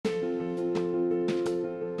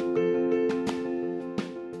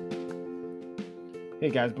Hey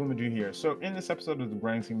guys, Boomadoo here. So in this episode of the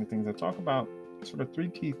Grand Scheme of Things, I talk about sort of three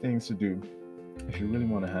key things to do if you really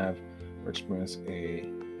want to have or experience a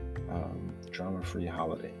drama-free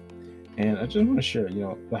holiday. And I just want to share,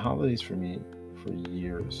 the holidays for me for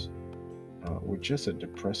years were just a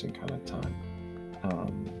depressing kind of time.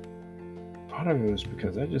 Part of it was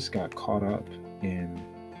because I just got caught up in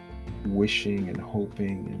wishing and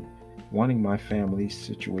hoping and wanting my family's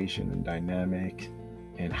situation and dynamic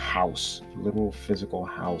and house, literal physical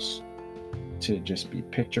house, to just be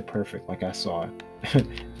picture perfect, like I saw it,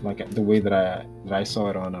 like the way that I saw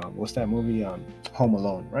it on what's that movie, Home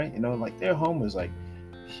Alone, right? Like their home was like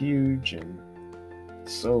huge and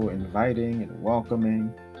so inviting and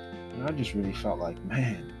welcoming, and I just really felt like,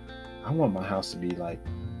 man, I want my house to be like,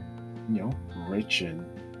 rich and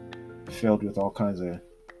filled with all kinds of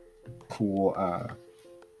cool, I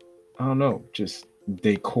don't know, just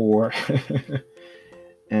decor,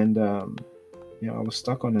 and I was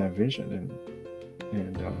stuck on that vision,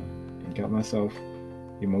 and got myself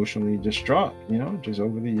emotionally distraught, just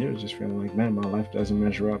over the years, just feeling like, man, my life doesn't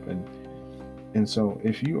measure up. And so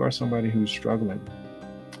if you are somebody who's struggling,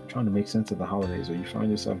 trying to make sense of the holidays, or you find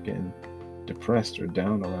yourself getting depressed or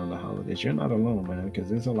down around the holidays, you're not alone, man, because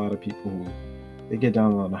there's a lot of people who they get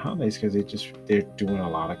down on the holidays because they're doing a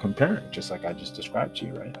lot of comparing, just like I just described to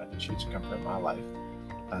you, right? I just used to compare my life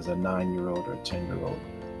as a 9-year-old or 10-year-old,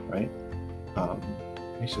 right? I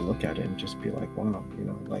used to look at it and just be like, wow,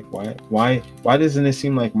 like why doesn't it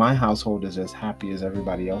seem like my household is as happy as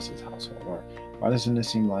everybody else's household? Or why doesn't it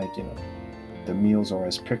seem like, the meals are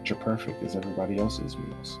as picture perfect as everybody else's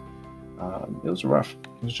meals? It was rough.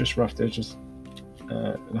 It was just rough. There's just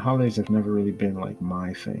the holidays have never really been like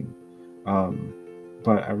my thing.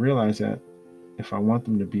 But I realized that if I want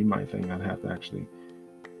them to be my thing, I'd have to actually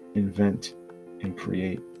invent and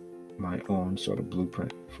create my own sort of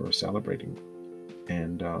blueprint for celebrating.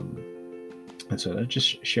 And so I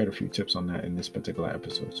just shared a few tips on that in this particular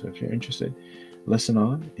episode. So if you're interested, listen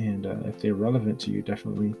on, and if they're relevant to you,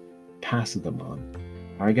 definitely pass them on.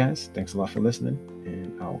 All right, guys, thanks a lot for listening,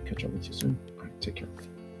 and I'll catch up with you soon. All right, take care.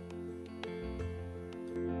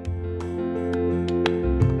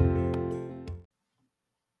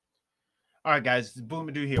 All right, guys, it's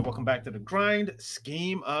Boomadoo here. Welcome back to the Grind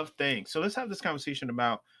Scheme of Things. So let's have this conversation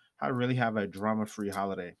about how to really have a drama-free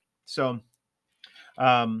holiday. So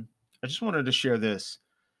I just wanted to share this.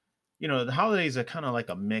 The holidays are kind of like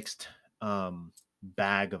a mixed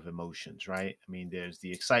bag of emotions, right? I mean, there's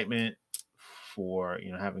the excitement for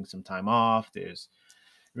having some time off. There's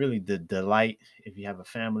really the delight if you have a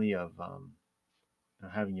family of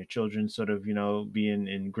having your children sort of be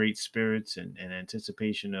in great spirits and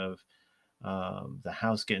anticipation of the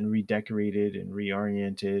house getting redecorated and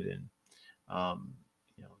reoriented, and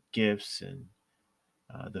gifts and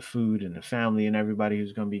the food and the family and everybody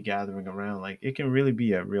who's going to be gathering around. Like, it can really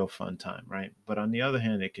be a real fun time, right? But on the other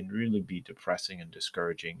hand, it can really be depressing and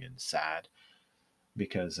discouraging and sad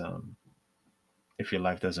because if your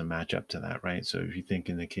life doesn't match up to that, right? So if you think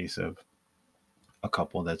in the case of a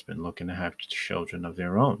couple that's been looking to have children of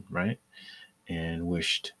their own, right, and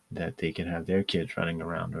wished that they could have their kids running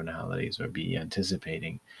around during the holidays, or be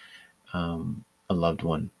anticipating a loved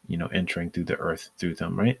one, entering through the earth through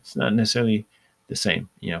them, right? It's not necessarily the same,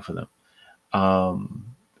 for them.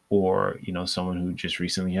 Or someone who just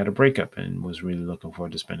recently had a breakup and was really looking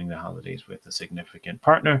forward to spending the holidays with a significant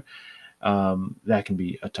partner. That can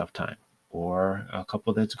be a tough time. Or a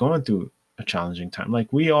couple that's going through a challenging time.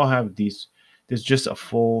 Like, we all have these. There's just a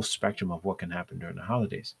full spectrum of what can happen during the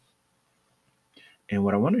holidays. And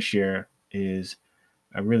what I want to share is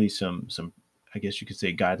really some I guess you could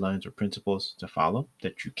say guidelines or principles to follow,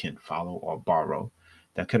 that you can follow or borrow,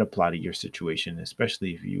 that could apply to your situation,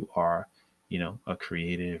 especially if you are, a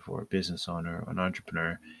creative or a business owner or an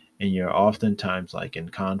entrepreneur, and you're oftentimes like in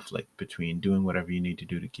conflict between doing whatever you need to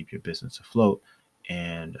do to keep your business afloat,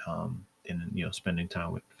 and spending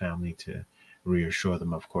time with family to reassure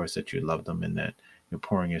them, of course, that you love them and that you're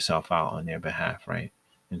pouring yourself out on their behalf, right,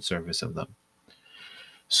 in service of them.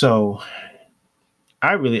 So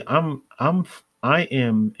I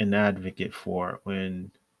am an advocate for,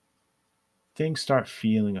 when things start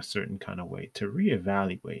feeling a certain kind of way, to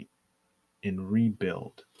reevaluate and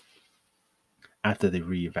rebuild after the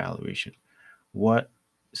reevaluation what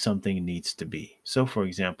something needs to be. So for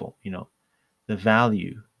example, the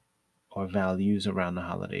value or values around the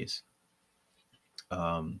holidays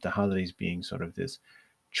being sort of this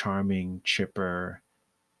charming, chipper,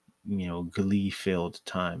 glee filled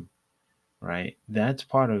time, right? That's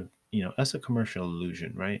part of, that's a commercial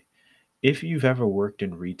illusion, right? If you've ever worked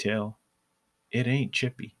in retail, it ain't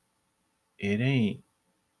chippy. It ain't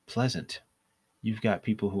pleasant. You've got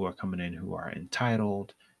people who are coming in who are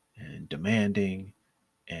entitled and demanding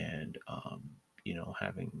and,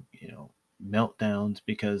 having, meltdowns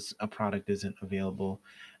because a product isn't available.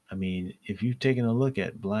 I mean, if you've taken a look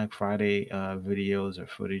at Black Friday videos or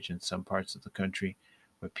footage in some parts of the country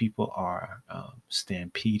where people are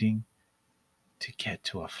stampeding to get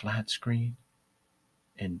to a flat screen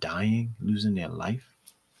and dying, losing their life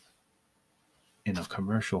in a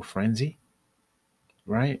commercial frenzy,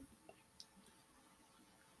 right?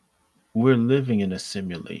 We're living in a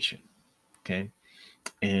simulation, okay?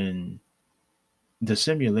 And the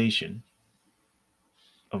simulation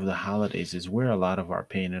of the holidays is where a lot of our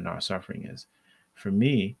pain and our suffering is. For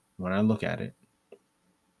me, when I look at it,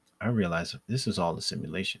 I realize this is all a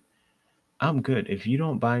simulation. I'm good. If you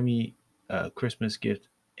don't buy me a Christmas gift,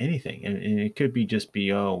 anything, and it could be just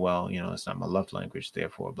be, oh, well, it's not my love language,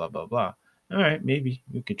 therefore, blah, blah, blah. All right, maybe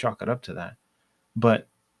we could chalk it up to that. But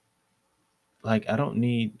like, I don't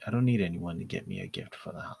need anyone to get me a gift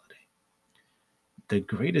for the holiday. The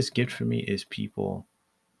greatest gift for me is people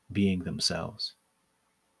being themselves,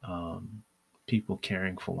 um, people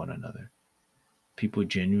caring for one another, people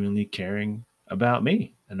genuinely caring about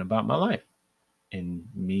me and about my life, and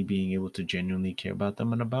me being able to genuinely care about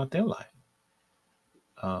them and about their life.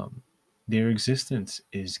 Um, their existence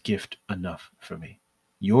is gift enough for me.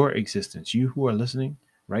 Your existence, you who are listening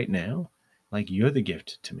right now, like, you're the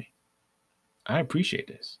gift to me. I appreciate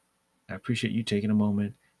this. I appreciate you taking a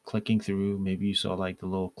moment, clicking through. Maybe you saw like the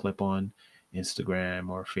little clip on Instagram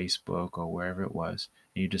or Facebook or wherever it was,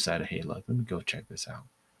 and you decided, hey, look, let me go check this out.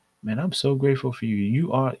 Man, I'm so grateful for you.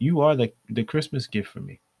 You are the Christmas gift for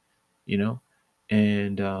me, you know.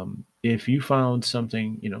 And if you found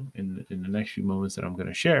something, in the next few moments that I'm going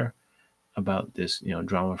to share about this,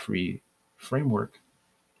 drama-free framework,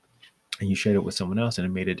 and you shared it with someone else and it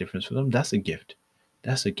made a difference for them, that's a gift.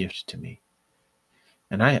 That's a gift to me.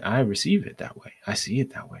 And I receive it that way. I see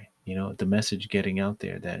it that way. The message getting out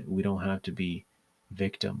there that we don't have to be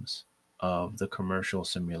victims of the commercial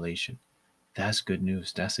simulation. That's good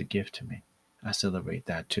news. That's a gift to me. I celebrate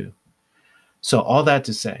that too. So all that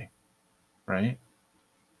to say, right?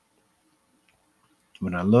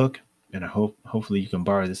 When I look, and I hopefully you can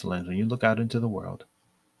borrow this lens, when you look out into the world,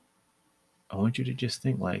 I want you to just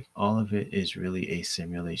think like all of it is really a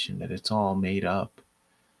simulation, that it's all made up,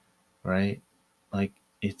 right? Like,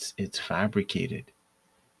 it's fabricated,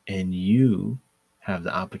 and you have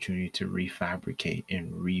the opportunity to refabricate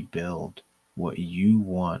and rebuild what you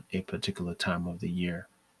want a particular time of the year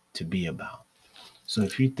to be about. So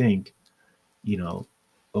if you think, you know,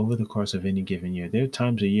 over the course of any given year, there are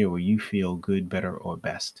times a year where you feel good, better, or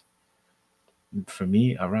best. For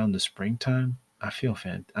me, around the springtime, I feel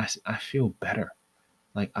better.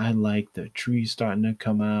 Like, I like the trees starting to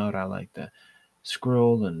come out. I like the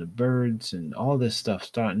squirrel and the birds and all this stuff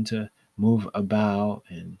starting to move about,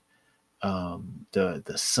 and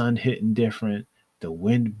the sun hitting different, the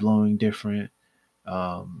wind blowing different,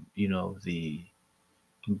 the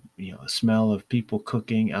smell of people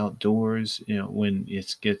cooking outdoors, when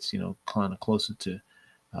it gets kind of closer to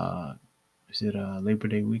uh, is it Labor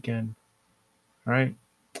Day weekend, right?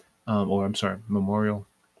 Or I'm sorry, Memorial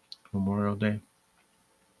Day,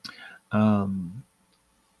 um,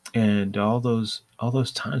 and all those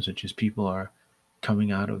times that just people are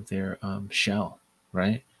coming out of their shell,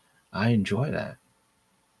 right? I enjoy that,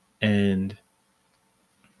 and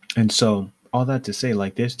so all that to say,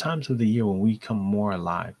 like, there's times of the year when we come more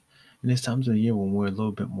alive, and there's times of the year when we're a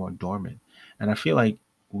little bit more dormant. And I feel like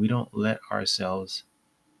we don't let ourselves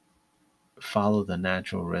follow the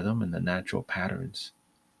natural rhythm and the natural patterns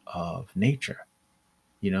of nature.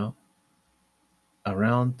 You know,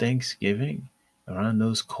 around Thanksgiving, around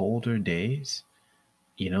those colder days,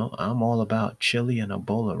 I'm all about chili and a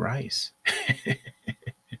bowl of rice,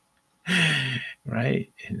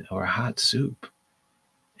 right? Or hot soup,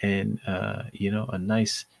 and a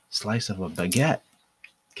nice slice of a baguette.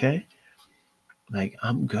 Okay, like,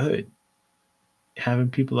 I'm good having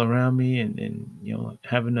people around me, and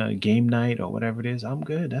having a game night or whatever it is. I'm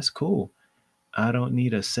good. That's cool. I don't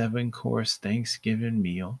need a 7-course Thanksgiving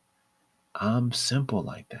meal. I'm simple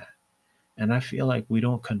like that. And I feel like we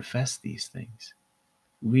don't confess these things.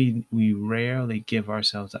 We rarely give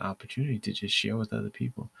ourselves the opportunity to just share with other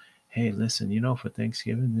people. Hey, listen, for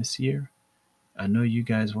Thanksgiving this year, I know you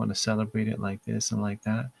guys want to celebrate it like this and like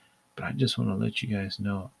that, but I just want to let you guys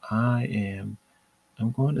know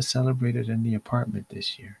I'm going to celebrate it in the apartment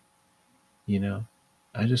this year. You know,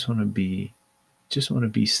 I just want to be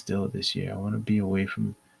still this year. I want to be away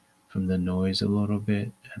from the noise a little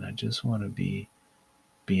bit, and I just want to be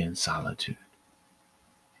in solitude.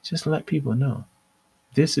 Just let people know.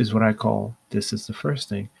 This is what I call, this is the first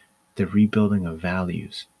thing, the rebuilding of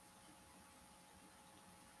values.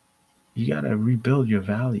 You got to rebuild your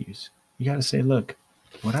values. You got to say, look,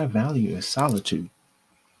 what I value is solitude,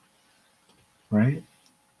 right?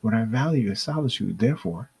 What I value is solitude.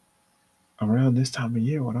 Therefore, around this time of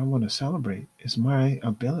year, what I want to celebrate is my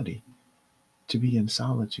ability to be in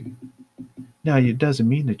solitude. Now, it doesn't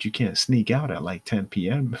mean that you can't sneak out at like 10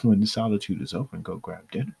 p.m. when the solitude is open, go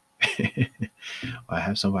grab dinner. Or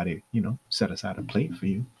have somebody, set aside a plate for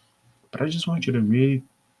you. But I just want you to really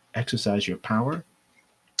exercise your power,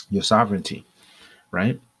 your sovereignty,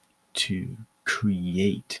 right? To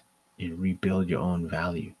create and rebuild your own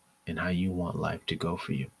value and how you want life to go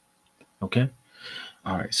for you. Okay?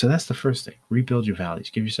 All right. So that's the first thing. Rebuild your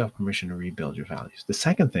values. Give yourself permission to rebuild your values. The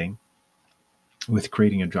second thing with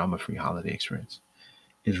creating a drama free holiday experience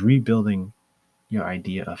is rebuilding your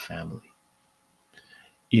idea of family.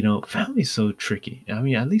 Family's so tricky. I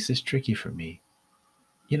mean, at least it's tricky for me.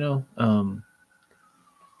 You know, um,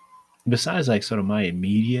 Besides like sort of my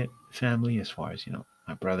immediate family, as far as,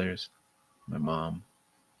 my brothers, my mom,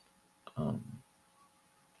 um,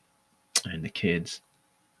 and the kids,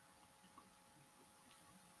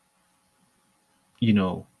 you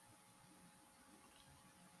know,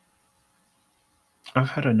 I've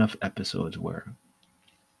had enough episodes where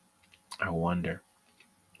I wonder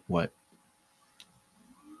what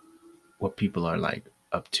what people are like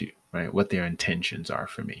up to, right? What their intentions are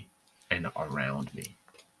for me and around me,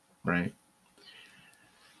 right?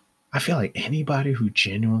 I feel like anybody who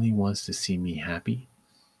genuinely wants to see me happy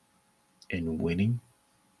and winning,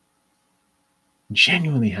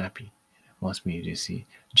 genuinely happy, wants me to see,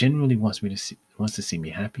 genuinely wants to see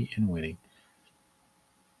me happy and winning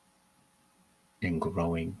and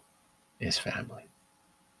growing is family.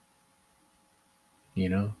 You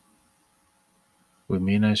know, we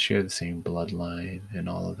may not share the same bloodline and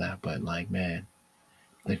all of that, but like, man,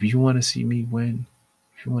 if you want to see me win,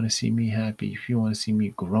 if you want to see me happy, if you want to see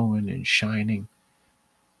me growing and shining,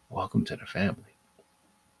 welcome to the family.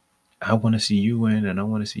 I want to see you win and I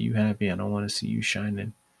want to see you happy and I want to see you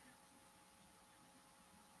shining.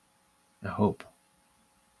 I hope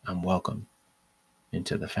I'm welcome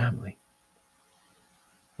into the family,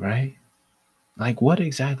 right? Like, what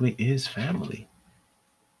exactly is family?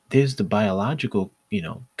 There's the biological,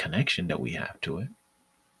 connection that we have to it.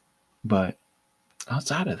 But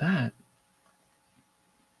outside of that,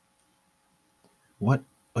 what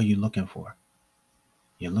are you looking for?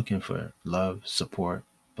 You're looking for love, support,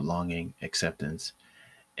 belonging, acceptance.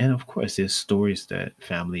 And of course, there's stories that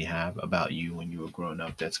family have about you when you were growing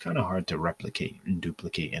up that's kind of hard to replicate and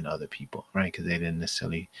duplicate in other people, right? Because they didn't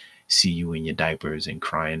necessarily see you in your diapers and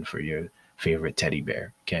crying for your favorite teddy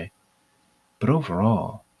bear, okay? But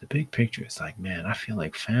overall, the big picture is like, man, I feel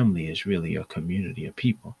like family is really a community of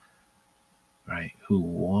people, right? Who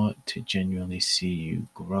want to genuinely see you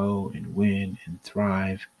grow and win and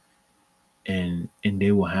thrive, and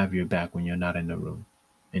they will have your back when you're not in the room,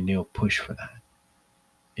 and they'll push for that,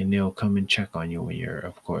 and they'll come and check on you when you're,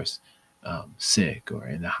 of course, sick or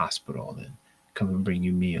in the hospital, and come and bring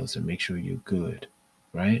you meals and make sure you're good,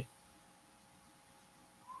 right?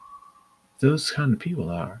 Those kind of people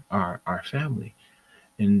are our family.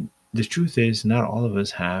 And the truth is, not all of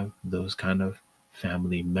us have those kind of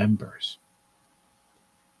family members,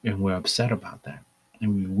 and we're upset about that,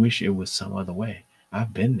 and we wish it was some other way.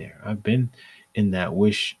 I've been there. I've been in that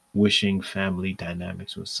wishing family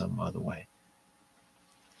dynamics was some other way.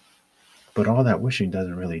 But all that wishing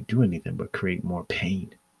doesn't really do anything but create more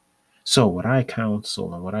pain. So what I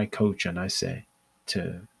counsel and what I coach and I say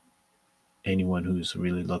to anyone who's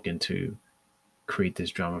really looking to create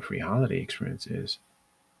this drama-free holiday experience is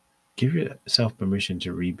give yourself permission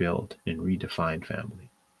to rebuild and redefine family.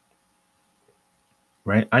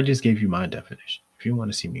 Right? I just gave you my definition. If you want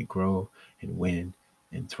to see me grow and win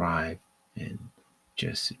and thrive and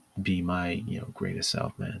just be my, greatest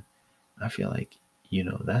self, man, I feel like,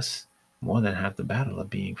 that's more than half the battle of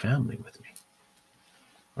being family with me.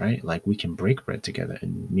 Right? Like we can break bread together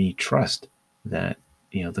and me trust that,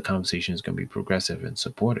 the conversation is going to be progressive and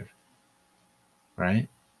supportive, right?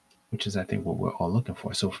 Which is, I think, what we're all looking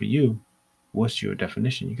for. So for you, what's your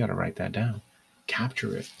definition? You got to write that down,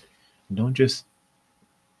 capture it. Don't just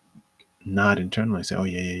nod internally and say, "Oh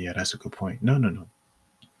yeah, yeah, yeah, that's a good point." No, no, no.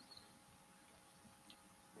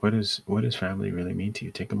 What does family really mean to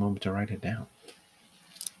you? Take a moment to write it down.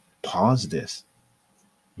 Pause this,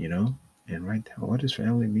 you know, and write down what does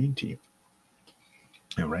family mean to you,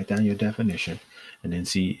 and write down your definition, and then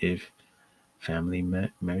see if family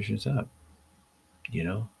measures up. You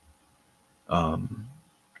know, um,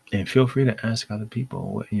 and feel free to ask other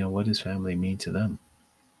people what does family mean to them.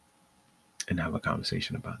 and have a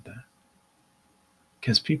conversation about that.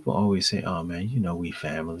 Because people always say, oh man, we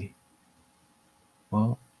family.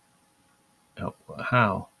 Well,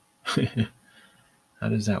 how? How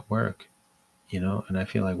does that work? And I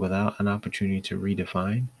feel like without an opportunity to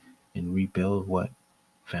redefine and rebuild what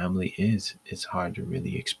family is, it's hard to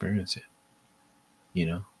really experience it,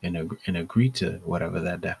 and agree to whatever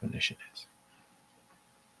that definition is.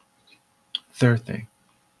 Third thing,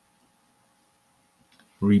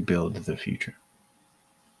 rebuild the future.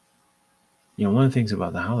 One of the things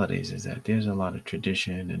about the holidays is that there's a lot of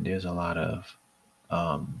tradition and there's a lot of,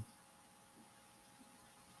 um,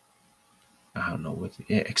 I don't know, with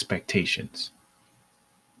expectations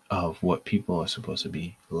of what people are supposed to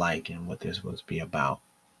be like and what they're supposed to be about,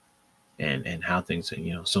 and how things are,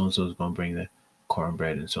 so and so is going to bring the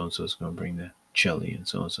cornbread, and so is going to bring the chili, and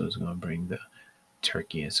so is going to bring the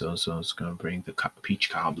turkey, and so is going to bring the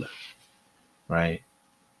peach cobbler, right?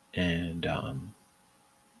 And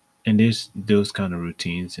there's those kind of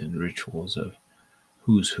routines and rituals of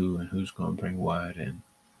who's who and who's going to bring what, and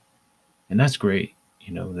that's great.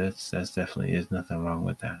 That's definitely, there's nothing wrong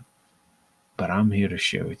with that. But I'm here to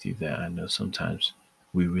share with you that I know sometimes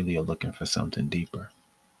we really are looking for something deeper.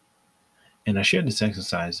 And I shared this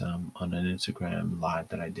exercise on an Instagram live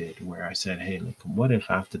that I did, where I said, hey, look, what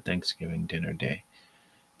if after Thanksgiving dinner day,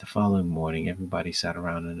 the following morning, everybody sat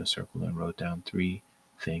around in a circle and wrote down 3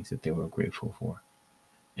 things that they were grateful for.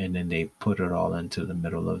 And then they put it all into the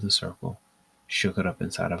middle of the circle, shook it up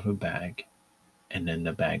inside of a bag, and then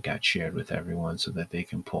the bag got shared with everyone so that they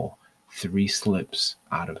can pull 3 slips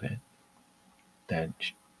out of it that,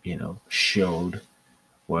 showed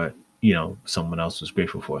what, someone else was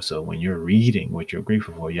grateful for. So when you're reading what you're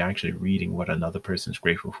grateful for, you're actually reading what another person's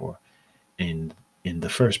grateful for in the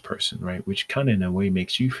first person, right? Which kind of in a way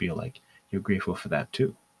makes you feel like you're grateful for that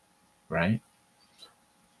too, right?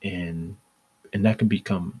 And that can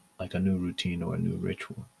become like a new routine or a new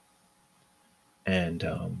ritual. And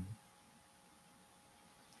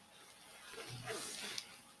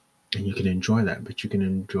you can enjoy that, but you can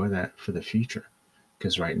enjoy that for the future.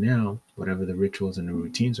 Because right now, whatever the rituals and the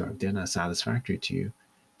routines are, if they're not satisfactory to you,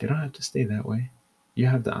 they don't have to stay that way. You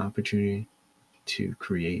have the opportunity to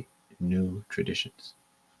create new traditions.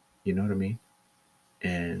 You know what I mean?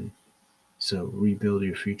 And so rebuild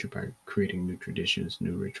your future by creating new traditions,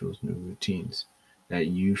 new rituals, new routines that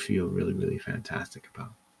you feel really, really fantastic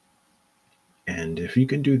about. And if you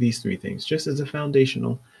can do these 3 things, just as a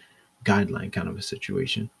foundational guideline kind of a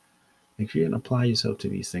situation, if you can apply yourself to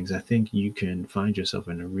these things, I think you can find yourself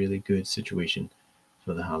in a really good situation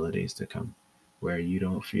for the holidays to come, where you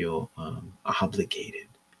don't feel obligated.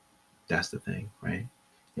 That's the thing, right?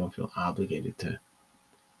 You don't feel obligated to,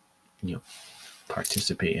 you know,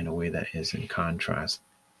 participate in a way that is in contrast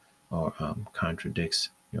or contradicts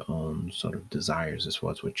your own sort of desires as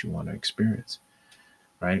far as what you want to experience,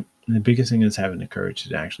 right? And the biggest thing is having the courage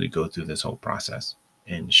to actually go through this whole process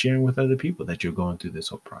and sharing with other people that you're going through this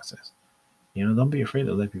whole process. Don't be afraid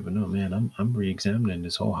to let people know, man, I'm re-examining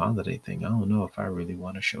this whole holiday thing. I don't know if I really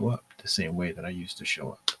want to show up the same way that I used to show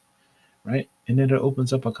up, right? And then it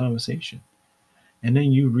opens up a conversation. And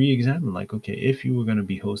then you re-examine, like, okay, if you were going to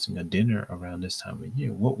be hosting a dinner around this time of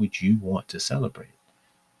year, what would you want to celebrate,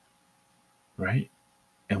 right?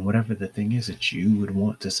 And whatever the thing is that you would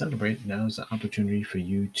want to celebrate, now is the opportunity for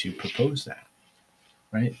you to propose that,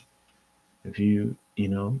 right? If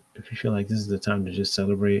if you feel like this is the time to just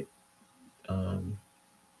celebrate um,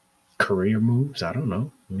 career moves, I don't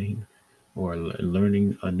know. I mean, or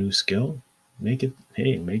learning a new skill, make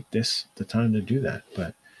this the time to do that.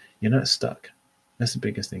 But you're not stuck. That's the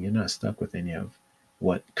biggest thing. You're not stuck with any of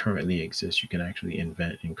what currently exists. You can actually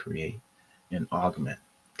invent and create and augment.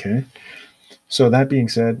 Okay. So that being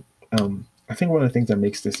said, I think one of the things that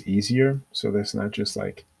makes this easier, so that's not just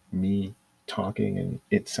like me talking and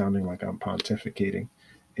it sounding like I'm pontificating,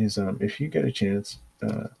 is if you get a chance,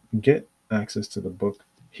 get access to the book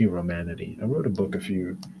Humanity. I wrote a book a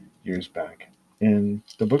few years back, and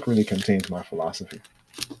the book really contains my philosophy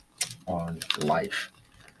on life,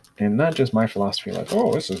 and not just my philosophy, like,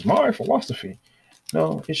 oh, this is my philosophy.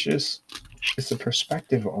 No, it's a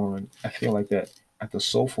perspective on. I feel like that at the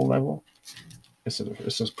soulful level, it's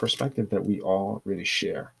a perspective that we all really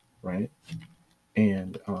share, right?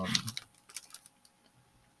 And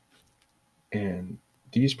and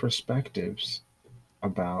these perspectives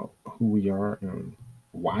about who we are and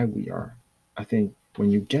why we are, I think when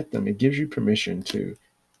you get them, it gives you permission to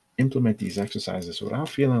implement these exercises without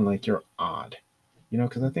feeling like you're odd.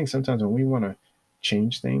 Because I think sometimes when we want to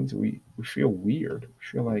change things, we feel weird. We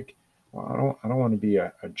feel like, well, I don't want to be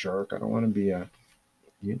a jerk. I don't want to be a,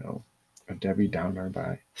 you know, a Debbie Downer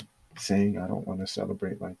by saying, I don't want to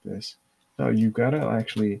celebrate like this. No, you got to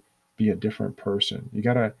actually be a different person. You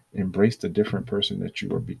got to embrace the different person that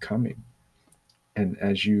you are becoming. And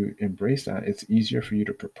as you embrace that, it's easier for you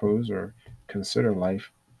to propose or consider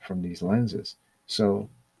life from these lenses. So,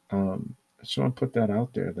 I just want to put that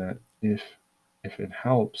out there that if it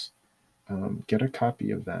helps, get a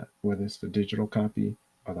copy of that, whether it's the digital copy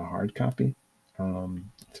or the hard copy.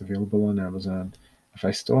 It's available on Amazon. If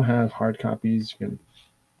I still have hard copies, you can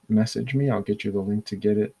message me. I'll get you the link to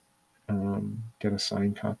get it. Get a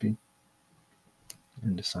signed copy.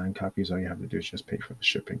 And the signed copies, all you have to do is just pay for the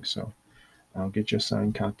shipping. So I'll get you a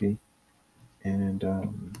signed copy, and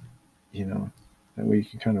you know, that way you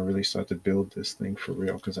can kind of really start to build this thing for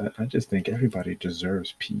real. Because I just think everybody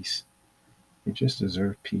deserves peace. You just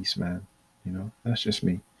deserve peace, man. That's just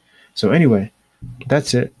me. So anyway,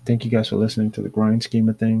 that's it. Thank you guys for listening to the grind scheme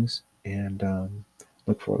of things, and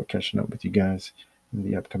look forward to catching up with you guys in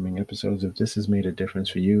the upcoming episodes. If this has made a difference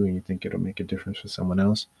for you and you think it'll make a difference for someone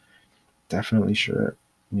else, definitely share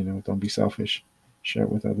it. Don't be selfish. Share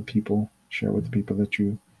it with other people. Share it with the people that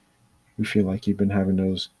you feel like you've been having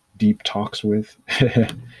those deep talks with,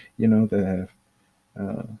 that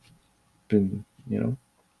have been,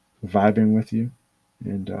 vibing with you.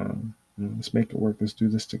 And let's make it work. Let's do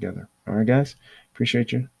this together. All right, guys.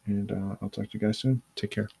 Appreciate you. And I'll talk to you guys soon.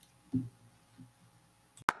 Take care.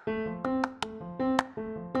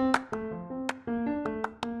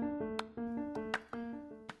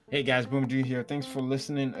 Hey guys, Boom G here. Thanks for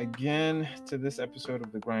listening again to this episode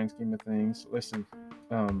of the Grind Scheme of Things. Listen,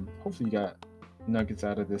 hopefully you got nuggets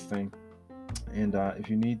out of this thing. And if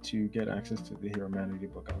you need to get access to the Hero Humanity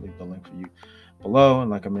book, I'll leave the link for you below.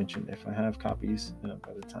 And like I mentioned, if I have copies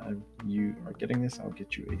by the time you are getting this, I'll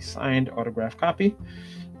get you a signed autographed copy.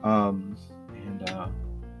 And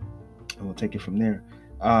we'll take it from there.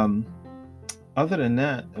 Other than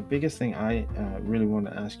that, the biggest thing I really want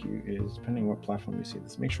to ask you is, depending on what platform you see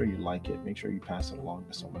this, make sure you like it, make sure you pass it along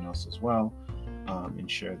to someone else as well, and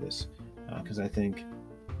share this. Because I think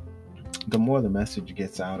the more the message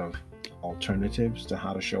gets out of alternatives to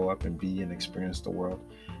how to show up and be and experience the world,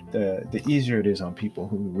 the easier it is on people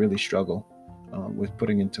who really struggle with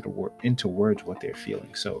putting into words what they're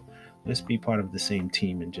feeling. So let's be part of the same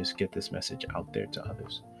team and just get this message out there to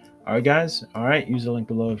others. All right, guys. All right. Use the link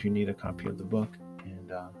below if you need a copy of the book,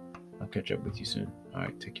 and I'll catch up with you soon. All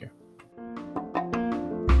right. Take care.